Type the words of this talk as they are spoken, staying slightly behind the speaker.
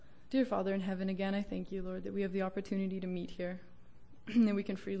Dear Father in heaven, again, I thank you, Lord, that we have the opportunity to meet here and we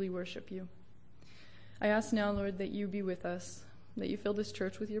can freely worship you. I ask now, Lord, that you be with us, that you fill this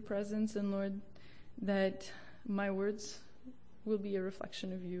church with your presence, and Lord, that my words will be a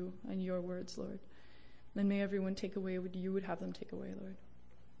reflection of you and your words, Lord. And may everyone take away what you would have them take away, Lord.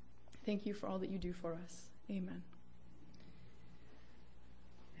 Thank you for all that you do for us. Amen.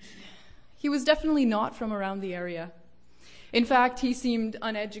 He was definitely not from around the area. In fact, he seemed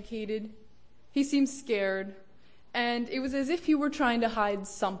uneducated, he seemed scared, and it was as if he were trying to hide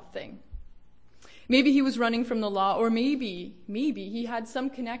something. Maybe he was running from the law, or maybe he had some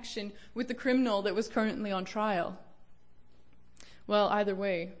connection with the criminal that was currently on trial. Well, either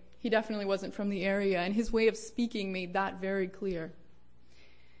way, he definitely wasn't from the area, and his way of speaking made that very clear.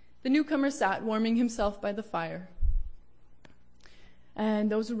 The newcomer sat warming himself by the fire, and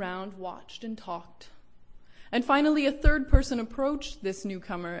those around watched and talked. And finally, a third person approached this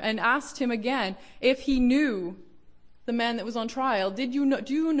newcomer and asked him again if he knew the man that was on trial. Do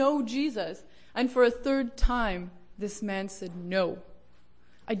you know Jesus? And for a third time, this man said, no,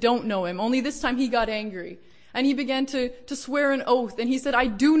 I don't know him. Only this time he got angry. And he began to swear an oath. And he said, I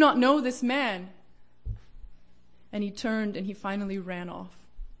do not know this man. And he turned and he finally ran off.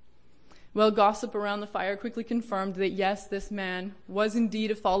 Well, gossip around the fire quickly confirmed that yes, this man was indeed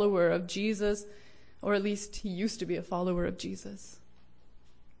a follower of Jesus, or at least he used to be a follower of Jesus.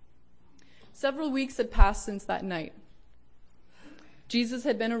 Several weeks had passed since that night. Jesus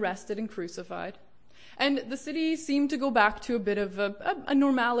had been arrested and crucified, and the city seemed to go back to a bit of a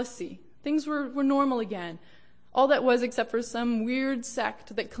normalcy. Things were normal again. All that was except for some weird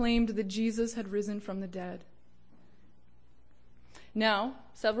sect that claimed that Jesus had risen from the dead. Now,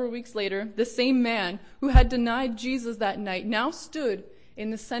 several weeks later, the same man who had denied Jesus that night now stood in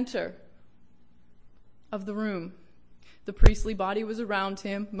the center of the room. The priestly body was around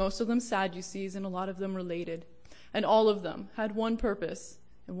him, most of them Sadducees and a lot of them related. And all of them had one purpose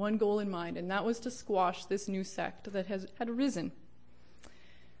and one goal in mind, and that was to squash this new sect that had arisen.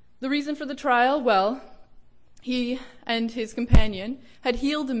 The reason for the trial, well, he and his companion had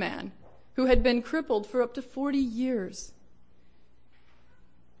healed a man who had been crippled for up to 40 years.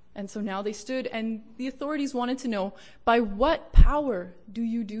 And so now they stood, and the authorities wanted to know, by what power do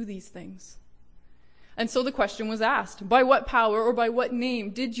you do these things? And so the question was asked, by what power or by what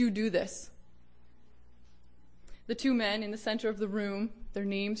name did you do this? The two men in the center of the room, their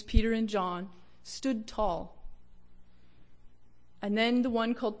names Peter and John, stood tall. And then the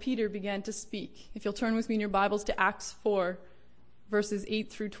one called Peter began to speak. If you'll turn with me in your Bibles to Acts 4, verses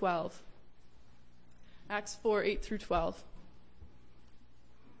 8 through 12. Acts 4, 8 through 12.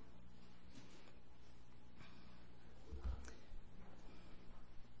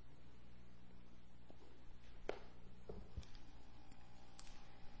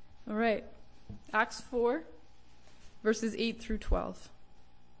 All right, Acts 4, verses 8 through 12.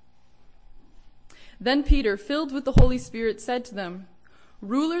 Then Peter, filled with the Holy Spirit, said to them,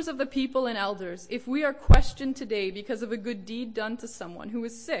 rulers of the people and elders, if we are questioned today because of a good deed done to someone who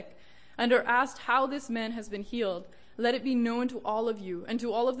is sick, and are asked how this man has been healed, let it be known to all of you and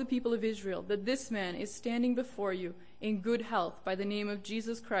to all of the people of Israel that this man is standing before you in good health by the name of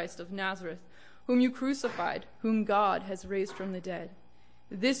Jesus Christ of Nazareth, whom you crucified, whom God has raised from the dead.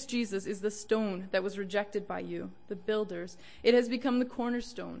 This Jesus is the stone that was rejected by you, the builders. It has become the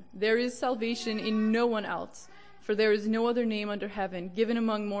cornerstone. There is salvation in no one else, for there is no other name under heaven given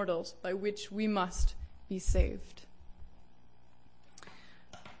among mortals by which we must be saved.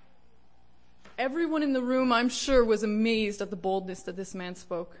 Everyone in the room, I'm sure, was amazed at the boldness that this man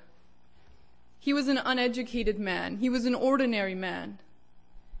spoke. He was an uneducated man. He was an ordinary man.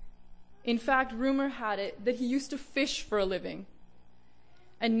 In fact, rumor had it that he used to fish for a living.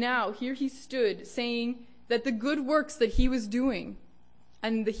 And now, here he stood saying that the good works that he was doing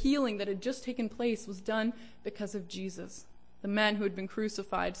and the healing that had just taken place was done because of Jesus, the man who had been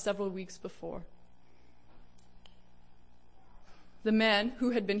crucified several weeks before. The man who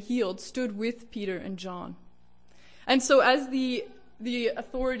had been healed stood with Peter and John. And so as the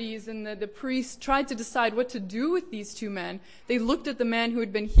authorities and the priests tried to decide what to do with these two men, they looked at the man who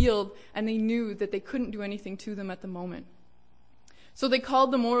had been healed and they knew that they couldn't do anything to them at the moment. So they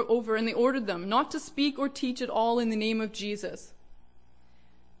called them over and they ordered them not to speak or teach at all in the name of Jesus.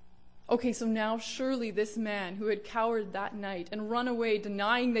 Okay, so now surely this man who had cowered that night and run away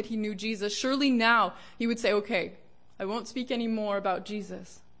denying that he knew Jesus, surely now he would say, okay, I won't speak any more about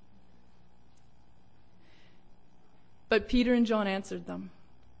Jesus. But Peter and John answered them,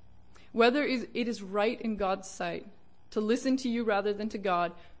 whether it is right in God's sight to listen to you rather than to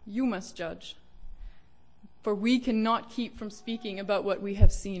God, you must judge. for we cannot keep from speaking about what we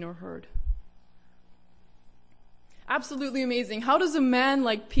have seen or heard. Absolutely amazing. How does a man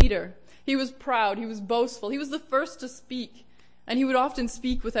like Peter, he was proud, he was boastful, he was the first to speak, and he would often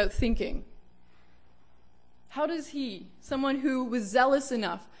speak without thinking. How does he, someone who was zealous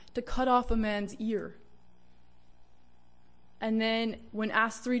enough to cut off a man's ear, and then when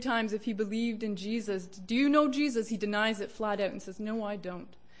asked 3 times if he believed in Jesus, do you know Jesus? He denies it flat out and says, no, I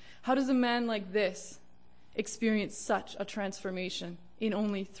don't. How does a man like this experience such a transformation in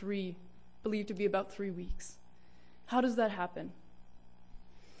only believed to be about 3 weeks? How does that happen?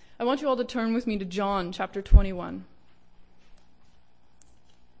 I want you all to turn with me to John chapter 21.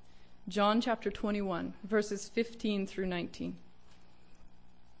 John chapter 21, verses 15 through 19.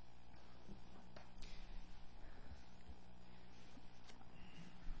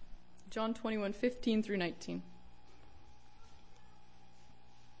 John 21, 15 through 19.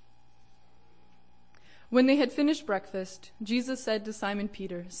 When they had finished breakfast, Jesus said to Simon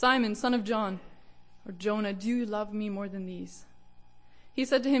Peter, Simon, son of John, or Jonah, do you love me more than these? He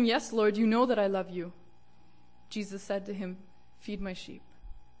said to him, Yes, Lord, you know that I love you. Jesus said to him, Feed my sheep.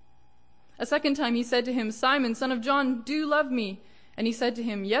 A second time he said to him, Simon, son of John, do you love me? And he said to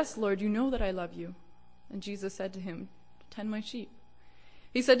him, Yes, Lord, you know that I love you. And Jesus said to him, Tend my sheep.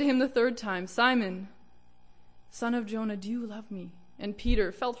 He said to him the third time, Simon, son of Jonah, do you love me? And Peter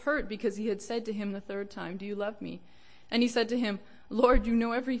felt hurt because he had said to him the third time, Do you love me? And he said to him, Lord, you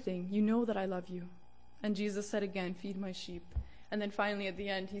know everything. You know that I love you. And Jesus said again, Feed my sheep. And then finally at the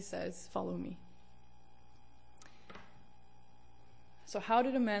end he says, Follow me. So how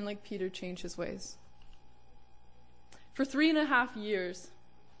did a man like Peter change his ways? For 3.5 years,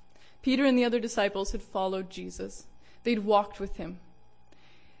 Peter and the other disciples had followed Jesus. They'd walked with him.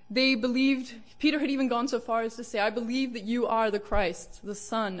 They believed, Peter had even gone so far as to say, I believe that you are the Christ, the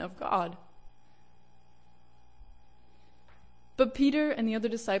Son of God. But Peter and the other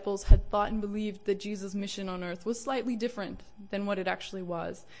disciples had thought and believed that Jesus' mission on earth was slightly different than what it actually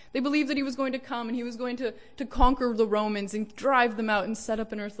was. They believed that he was going to come and he was going to conquer the Romans and drive them out and set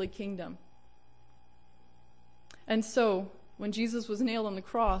up an earthly kingdom. And so, when Jesus was nailed on the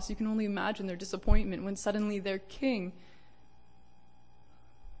cross, you can only imagine their disappointment when suddenly their king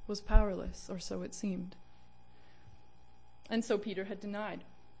was powerless, or so it seemed. And so Peter had denied.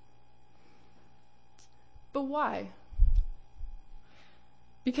 But why?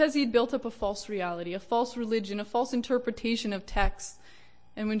 Because he'd built up a false reality, a false religion, a false interpretation of texts.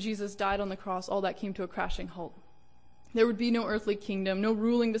 And when Jesus died on the cross, all that came to a crashing halt. There would be no earthly kingdom, no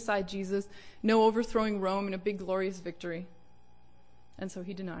ruling beside Jesus, no overthrowing Rome in a big glorious victory. And so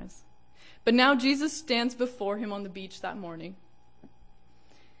he denies. But now Jesus stands before him on the beach that morning.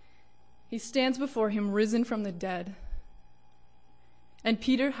 He stands before him, risen from the dead. And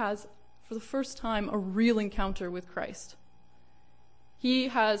Peter has, for the first time, a real encounter with Christ. He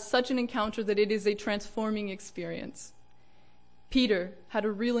has such an encounter that it is a transforming experience. Peter had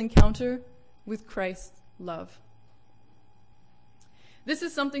a real encounter with Christ's love. This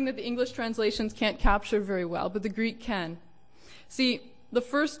is something that the English translations can't capture very well, but the Greek can. See, the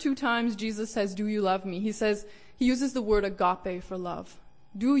first 2 times Jesus says, Do you love me? He uses the word agape for love.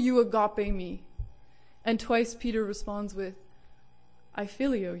 Do you agape me? And twice Peter responds with, I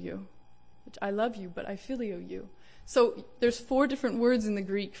phileo you. Which I love you, but I phileo you. So there's 4 different words in the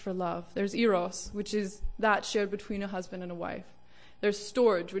Greek for love. There's eros, which is that shared between a husband and a wife. There's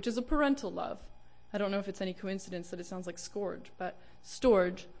storge, which is a parental love. I don't know if it's any coincidence that it sounds like scourge, but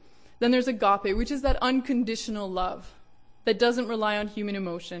storge. Then there's agape, which is that unconditional love that doesn't rely on human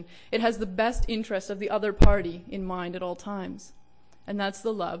emotion. It has the best interest of the other party in mind at all times. And that's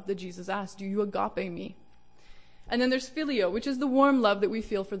the love that Jesus asked, do you agape me? And then there's phileo, which is the warm love that we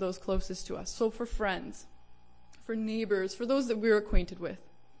feel for those closest to us. So for friends, for neighbors, for those that we're acquainted with.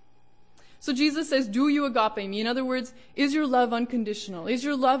 So Jesus says, do you agape me? In other words, is your love unconditional? Is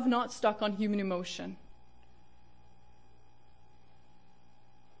your love not stuck on human emotion?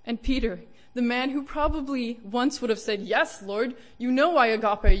 And Peter, the man who probably once would have said, yes, Lord, you know I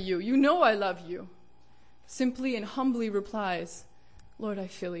agape you. You know I love you. Simply and humbly replies, Lord, I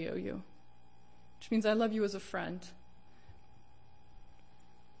phileo you. Which means I love you as a friend.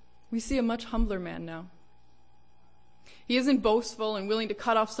 We see a much humbler man now. He isn't boastful and willing to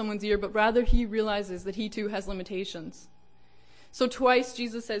cut off someone's ear, but rather he realizes that he too has limitations. So twice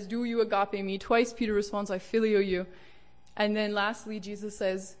Jesus says, do you agape me? Twice Peter responds, I phileo you. And then lastly, Jesus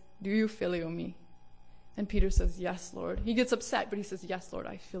says, do you phileo me? And Peter says, yes, Lord. He gets upset, but he says, yes, Lord,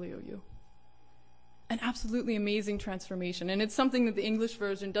 I phileo you. An absolutely amazing transformation. And it's something that the English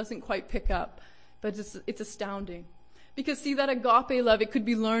version doesn't quite pick up, but it's astounding. Because see, that agape love, it could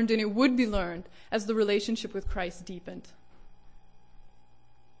be learned and it would be learned as the relationship with Christ deepened.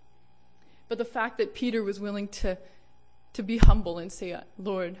 But the fact that Peter was willing to be humble and say,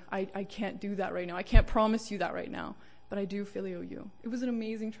 Lord, I can't do that right now. I can't promise you that right now, but I do phileo you. It was an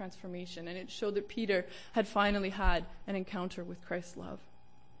amazing transformation, and it showed that Peter had finally had an encounter with Christ's love.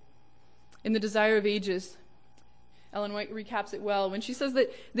 In The Desire of Ages, Ellen White recaps it well when she says that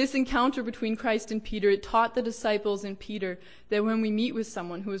this encounter between Christ and Peter, it taught the disciples and Peter that when we meet with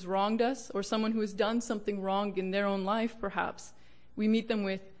someone who has wronged us or someone who has done something wrong in their own life, perhaps, we meet them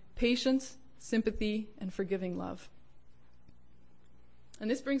with patience, sympathy, and forgiving love.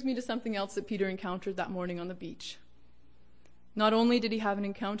 And this brings me to something else that Peter encountered that morning on the beach. Not only did he have an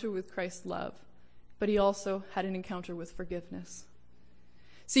encounter with Christ's love, but he also had an encounter with forgiveness.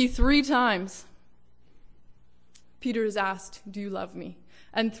 See, 3 times Peter is asked, do you love me?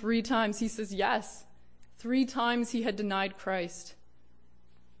 And 3 times he says yes. 3 times he had denied Christ.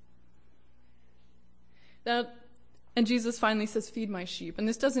 And Jesus finally says, feed my sheep. And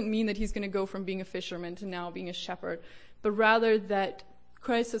this doesn't mean that he's going to go from being a fisherman to now being a shepherd, but rather that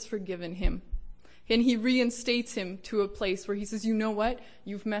Christ has forgiven him. And he reinstates him to a place where he says, you know what?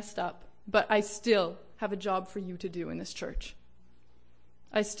 You've messed up, but I still have a job for you to do in this church.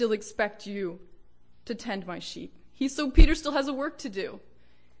 I still expect you to tend my sheep. So Peter still has a work to do.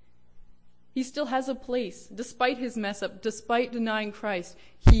 He still has a place. Despite his mess up, despite denying Christ,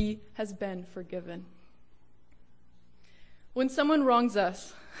 he has been forgiven. When someone wrongs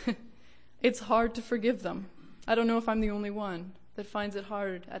us, it's hard to forgive them. I don't know if I'm the only one that finds it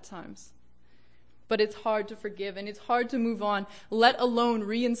hard at times. But it's hard to forgive, and it's hard to move on, let alone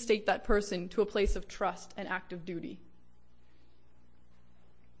reinstate that person to a place of trust and active duty.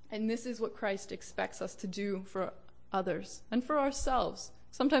 And this is what Christ expects us to do for others and for ourselves.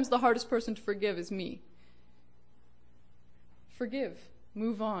 Sometimes the hardest person to forgive is me. Forgive.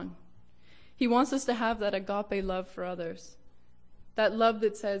 Move on. He wants us to have that agape love for others. That love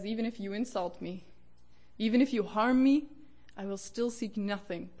that says, even if you insult me, even if you harm me, I will still seek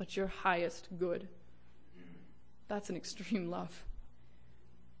nothing but your highest good. That's an extreme love.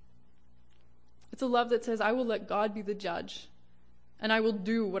 It's a love that says, I will let God be the judge. And I will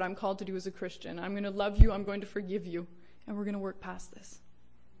do what I'm called to do as a Christian. I'm going to love you, I'm going to forgive you, and we're going to work past this.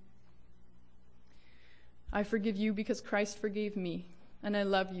 I forgive you because Christ forgave me, and I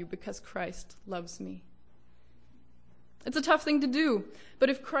love you because Christ loves me. It's a tough thing to do,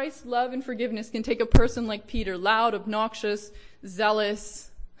 but if Christ's love and forgiveness can take a person like Peter, loud, obnoxious, zealous,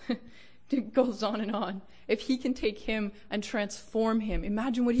 it goes on and on. If he can take him and transform him,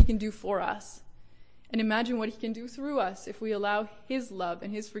 imagine what he can do for us. And imagine what he can do through us if we allow his love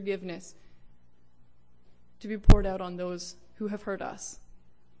and his forgiveness to be poured out on those who have hurt us.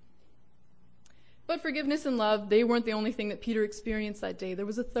 But forgiveness and love, they weren't the only thing that Peter experienced that day. There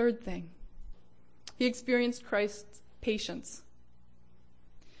was a third thing. He experienced Christ's patience.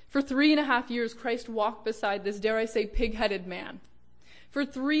 For 3.5 years, Christ walked beside this, dare I say, pig-headed man. For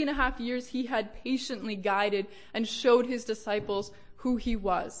 3.5 years, he had patiently guided and showed his disciples who he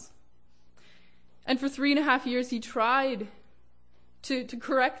was. And for 3.5 years, he tried to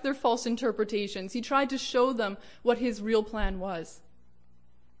correct their false interpretations. He tried to show them what his real plan was.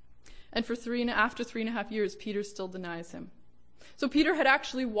 And after 3.5 years, Peter still denies him. So Peter had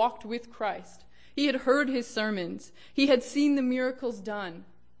actually walked with Christ. He had heard his sermons. He had seen the miracles done.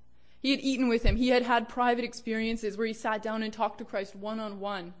 He had eaten with him. He had had private experiences where he sat down and talked to Christ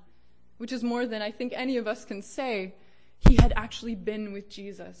one-on-one, which is more than I think any of us can say. He had actually been with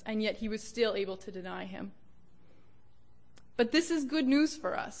Jesus, and yet he was still able to deny him. But this is good news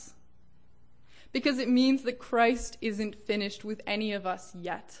for us, because it means that Christ isn't finished with any of us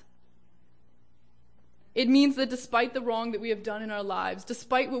yet. It means that despite the wrong that we have done in our lives,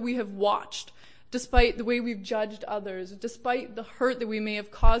 despite what we have watched, despite the way we've judged others, despite the hurt that we may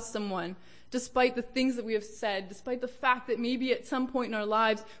have caused someone, despite the things that we have said, despite the fact that maybe at some point in our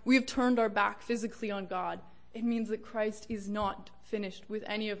lives we have turned our back physically on God, it means that Christ is not finished with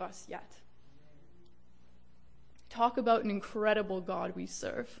any of us yet. Talk about an incredible God we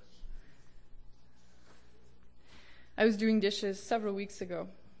serve. I was doing dishes several weeks ago.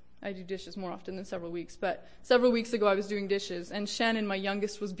 I do dishes more often than several weeks, but several weeks ago I was doing dishes, and Shannon, my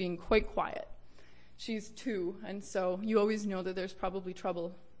youngest, was being quite quiet. She's 2, and so you always know that there's probably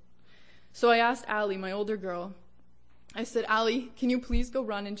trouble. So I asked Allie, my older girl, I said, Allie, can you please go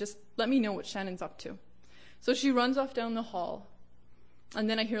run and just let me know what Shannon's up to? So she runs off down the hall, and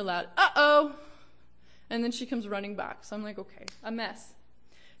then I hear loud, uh-oh, and then she comes running back. So I'm like, okay, a mess.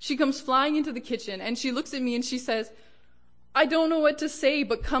 She comes flying into the kitchen, and she looks at me and she says, I don't know what to say,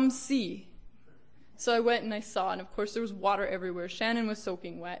 but come see. So I went and I saw, and of course there was water everywhere. Shannon was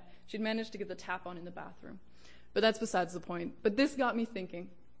soaking wet. She'd managed to get the tap on in the bathroom. But that's besides the point. But this got me thinking.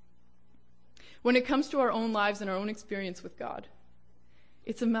 When it comes to our own lives and our own experience with God,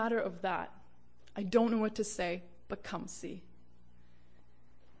 it's a matter of that. I don't know what to say, but come see.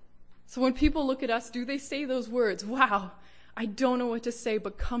 So when people look at us, do they say those words? Wow, I don't know what to say,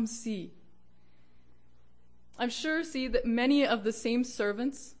 but come see. I'm sure, see, that many of the same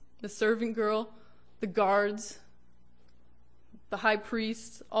servants, the servant girl, the guards, the high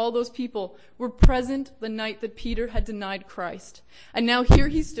priest, all those people were present the night that Peter had denied Christ. And now here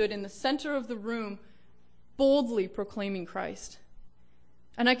he stood in the center of the room, boldly proclaiming Christ.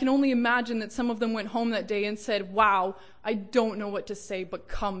 And I can only imagine that some of them went home that day and said, wow, I don't know what to say, but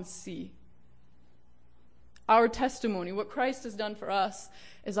come see. Our testimony, what Christ has done for us,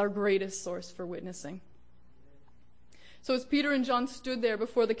 is our greatest source for witnessing. So as Peter and John stood there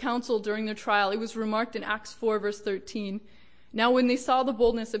before the council during their trial, it was remarked in Acts 4, verse 13, now when they saw the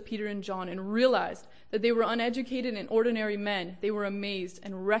boldness of Peter and John and realized that they were uneducated and ordinary men, they were amazed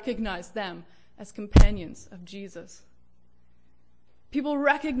and recognized them as companions of Jesus. People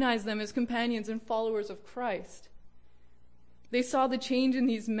recognized them as companions and followers of Christ. They saw the change in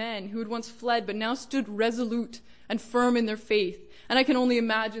these men who had once fled but now stood resolute and firm in their faith. And I can only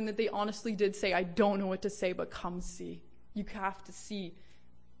imagine that they honestly did say, I don't know what to say, but come see. You have to see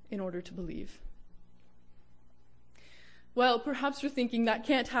in order to believe. Well, perhaps you're thinking, that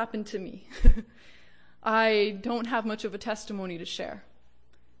can't happen to me. I don't have much of a testimony to share.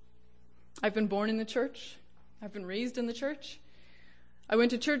 I've been born in the church. I've been raised in the church. I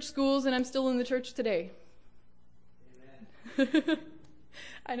went to church schools, and I'm still in the church today. Amen.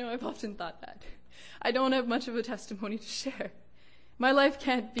 I know, I've often thought that. I don't have much of a testimony to share. My life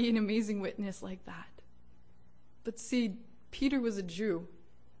can't be an amazing witness like that. But see, Peter was a Jew.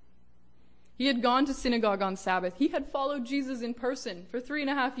 He had gone to synagogue on Sabbath. He had followed Jesus in person for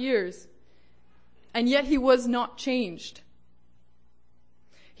 3.5 years. And yet he was not changed.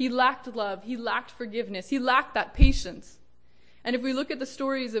 He lacked love. He lacked forgiveness. He lacked that patience. And if we look at the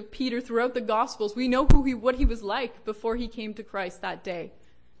stories of Peter throughout the Gospels, we know what he was like before he came to Christ that day.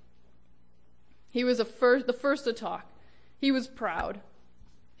 He was the first to talk. He was proud.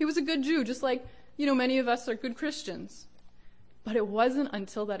 He was a good Jew, just like, many of us are good Christians. But it wasn't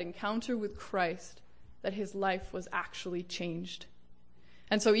until that encounter with Christ that his life was actually changed.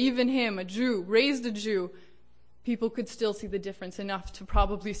 And so even him, a Jew, raised a Jew, people could still see the difference enough to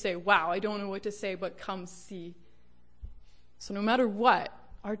probably say, wow, I don't know what to say, but come see. So no matter what,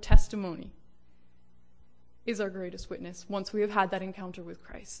 our testimony is our greatest witness once we have had that encounter with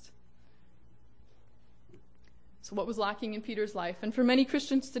Christ. So what was lacking in Peter's life? And for many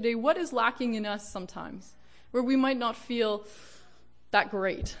Christians today, what is lacking in us sometimes, where we might not feel that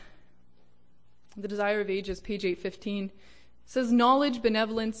great? The Desire of Ages, page 815, says, knowledge,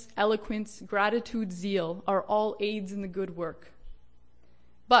 benevolence, eloquence, gratitude, zeal are all aids in the good work.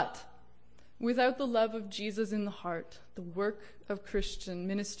 But without the love of Jesus in the heart, the work of Christian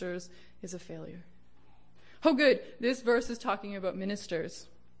ministers is a failure. Oh good, this verse is talking about ministers.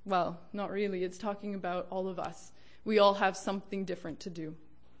 Well, not really. It's talking about all of us. We all have something different to do.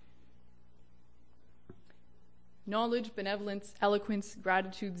 Knowledge, benevolence, eloquence,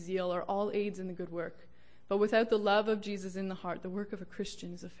 gratitude, zeal are all aids in the good work. But without the love of Jesus in the heart, the work of a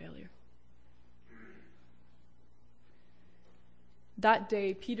Christian is a failure. That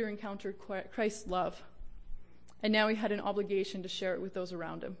day, Peter encountered Christ's love, and now he had an obligation to share it with those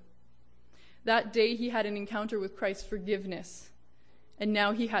around him. That day, he had an encounter with Christ's forgiveness, and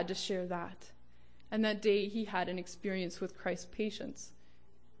now he had to share that. And that day, he had an experience with Christ's patience,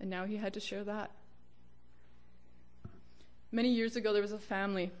 and now he had to share that. Many years ago, there was a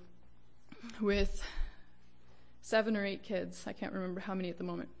family with 7 or 8 kids. I can't remember how many at the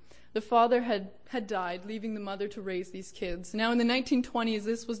moment. The father had died, leaving the mother to raise these kids. Now, in the 1920s,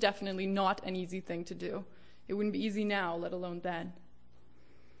 this was definitely not an easy thing to do. It wouldn't be easy now, let alone then.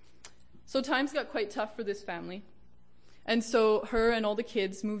 So times got quite tough for this family. And so her and all the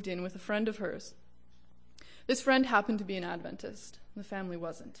kids moved in with a friend of hers. This friend happened to be an Adventist. The family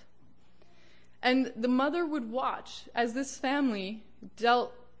wasn't. And the mother would watch as this family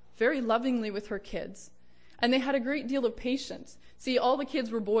dealt very lovingly with her kids. And they had a great deal of patience. See, all the kids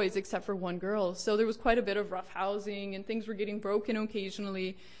were boys except for one girl. So there was quite a bit of rough housing and things were getting broken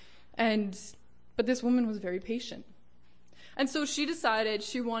occasionally. But this woman was very patient. And so she decided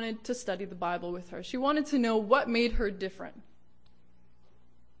she wanted to study the Bible with her. She wanted to know what made her different.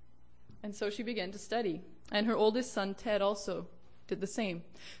 And so she began to study. And her oldest son, Ted, also did the same.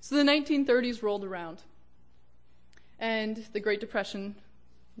 So the 1930s rolled around. And the Great Depression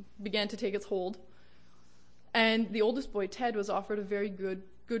began to take its hold. And the oldest boy, Ted, was offered a very good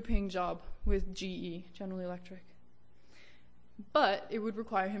paying job with GE, General Electric. But it would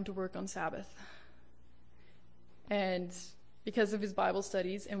require him to work on Sabbath. And because of his Bible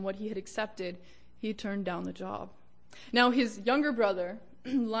studies and what he had accepted, he turned down the job. Now his younger brother,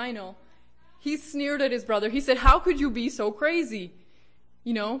 Lionel, he sneered at his brother. He said, "How could you be so crazy?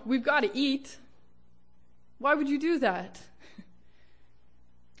 You know, we've got to eat. Why would you do that?"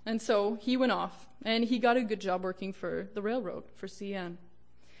 And so he went off, and he got a good job working for the railroad, for CN.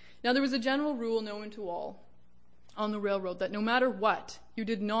 Now there was a general rule known to all on the railroad that no matter what, you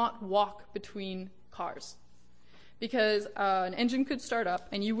did not walk between cars. Because an engine could start up,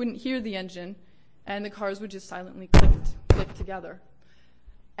 and you wouldn't hear the engine, and the cars would just silently click together.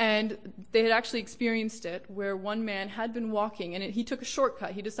 And they had actually experienced it where one man had been walking, and he took a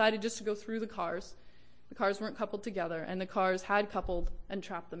shortcut. He decided just to go through the cars. The cars weren't coupled together, and the cars had coupled and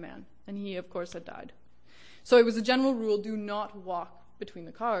trapped the man. And he, of course, had died. So it was a general rule, do not walk between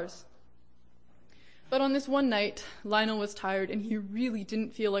the cars. But on this one night, Lionel was tired, and he really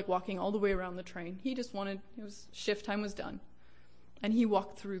didn't feel like walking all the way around the train. He just shift time was done. And he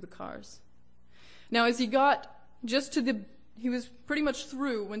walked through the cars. Now, as he got he was pretty much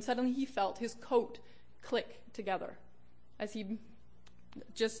through when suddenly he felt his coat click together as he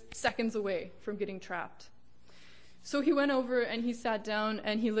just seconds away from getting trapped. So he went over and he sat down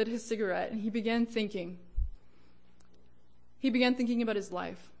and he lit his cigarette and he began thinking. He began thinking about his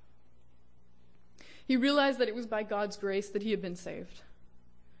life. He realized that it was by God's grace that he had been saved.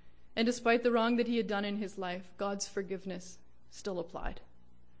 And despite the wrong that he had done in his life, God's forgiveness still applied,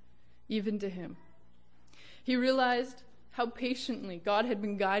 even to him. He realized how patiently God had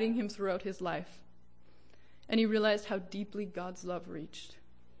been guiding him throughout his life. And he realized how deeply God's love reached.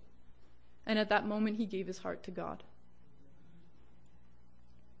 And at that moment, he gave his heart to God.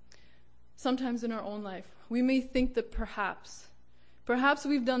 Sometimes in our own life, we may think that perhaps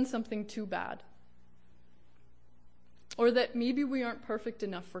we've done something too bad. Or that maybe we aren't perfect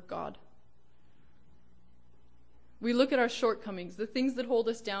enough for God. We look at our shortcomings, the things that hold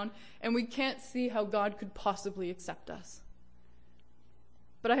us down, and we can't see how God could possibly accept us.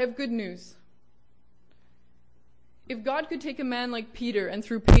 But I have good news. If God could take a man like Peter and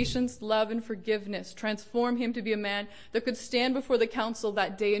through patience, love, and forgiveness transform him to be a man that could stand before the council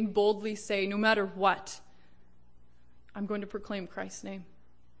that day and boldly say, no matter what, I'm going to proclaim Christ's name.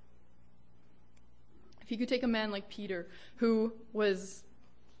 If he could take a man like Peter, who was,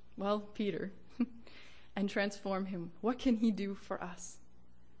 Peter, and transform him, what can he do for us?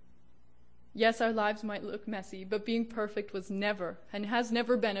 Yes, our lives might look messy, but being perfect was never and has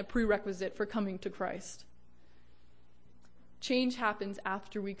never been a prerequisite for coming to Christ. Change happens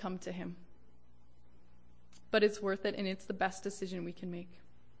after we come to him. But it's worth it, and it's the best decision we can make.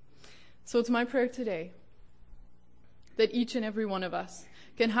 So it's my prayer today that each and every one of us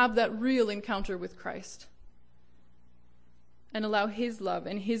can have that real encounter with Christ and allow his love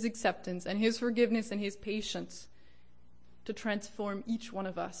and his acceptance and his forgiveness and his patience to transform each one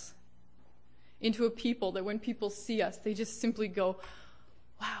of us into a people that when people see us, they just simply go,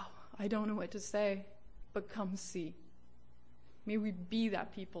 wow, I don't know what to say, but come see. May we be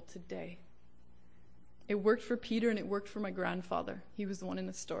that people today. It worked for Peter and it worked for my grandfather. He was the one in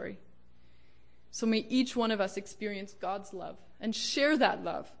the story. So may each one of us experience God's love and share that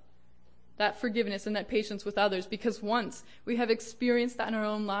love, that forgiveness and that patience with others, because once we have experienced that in our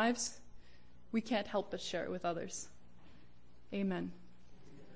own lives, we can't help but share it with others. Amen.